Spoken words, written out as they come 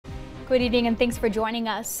Good evening and thanks for joining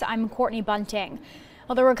us. I'm Courtney Bunting.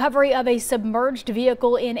 Well, the recovery of a submerged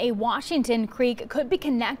vehicle in a Washington creek could be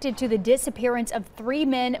connected to the disappearance of 3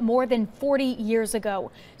 men more than 40 years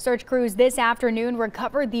ago. Search crews this afternoon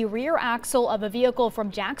recovered the rear axle of a vehicle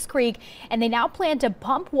from Jacks Creek, and they now plan to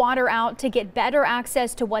pump water out to get better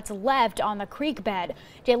access to what's left on the creek bed.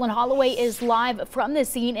 Jalen Holloway is live from the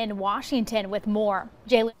scene in Washington with more.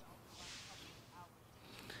 Jalen.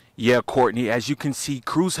 Yeah, Courtney, as you can see,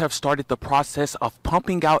 crews have started the process of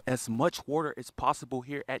pumping out as much water as possible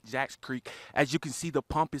here at Jacks Creek. As you can see, the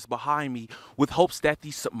pump is behind me with hopes that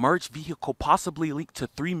the submerged vehicle, possibly linked to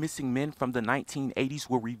 3 missing men from the 1980s,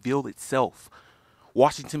 will reveal itself.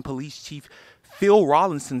 Washington Police Chief Phil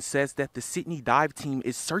Rollinson says that the Sydney dive team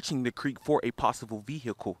is searching the creek for a possible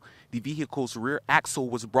vehicle. The vehicle's rear axle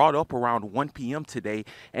was brought up around 1 p.m. today,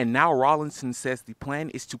 and now Rollinson says the plan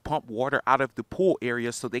is to pump water out of the pool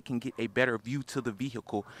area so they can get a better view to the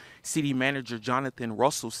vehicle. City Manager Jonathan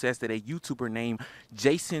Russell says that a YouTuber named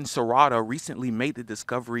Jason Serrata recently made the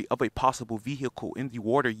discovery of a possible vehicle in the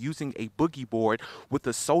water using a boogie board with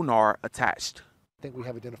a sonar attached. I think we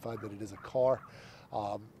have identified that it is a car.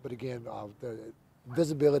 But again, the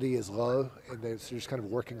visibility is low, and they're just kind of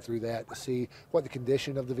working through that to see what the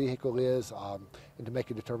condition of the vehicle is, and to make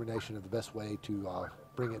a determination of the best way to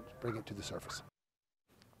bring it to the surface.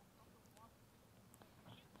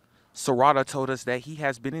 Serrata told us that he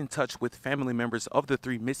has been in touch with family members of the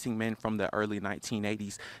 3 missing men from the early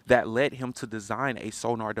 1980s that led him to design a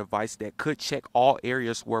sonar device that could check all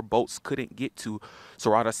areas where boats couldn't get to.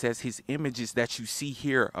 Serrata says his images that you see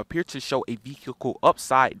here appear to show a vehicle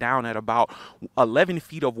upside down at about 11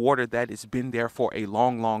 feet of water that has been there for a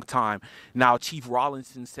long time. Now, Chief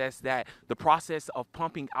Rollinson says that the process of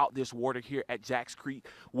pumping out this water here at Jacks Creek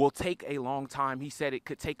will take a long time. He said it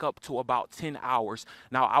could take up to about 10 hours.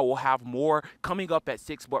 Now, I will have more coming up at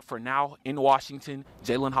 6, but for now, in Washington,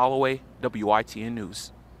 Jalen Holloway, WITN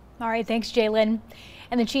News. All right, thanks, Jalen.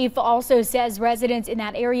 And the chief also says residents in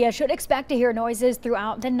that area should expect to hear noises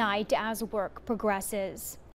throughout the night as work progresses.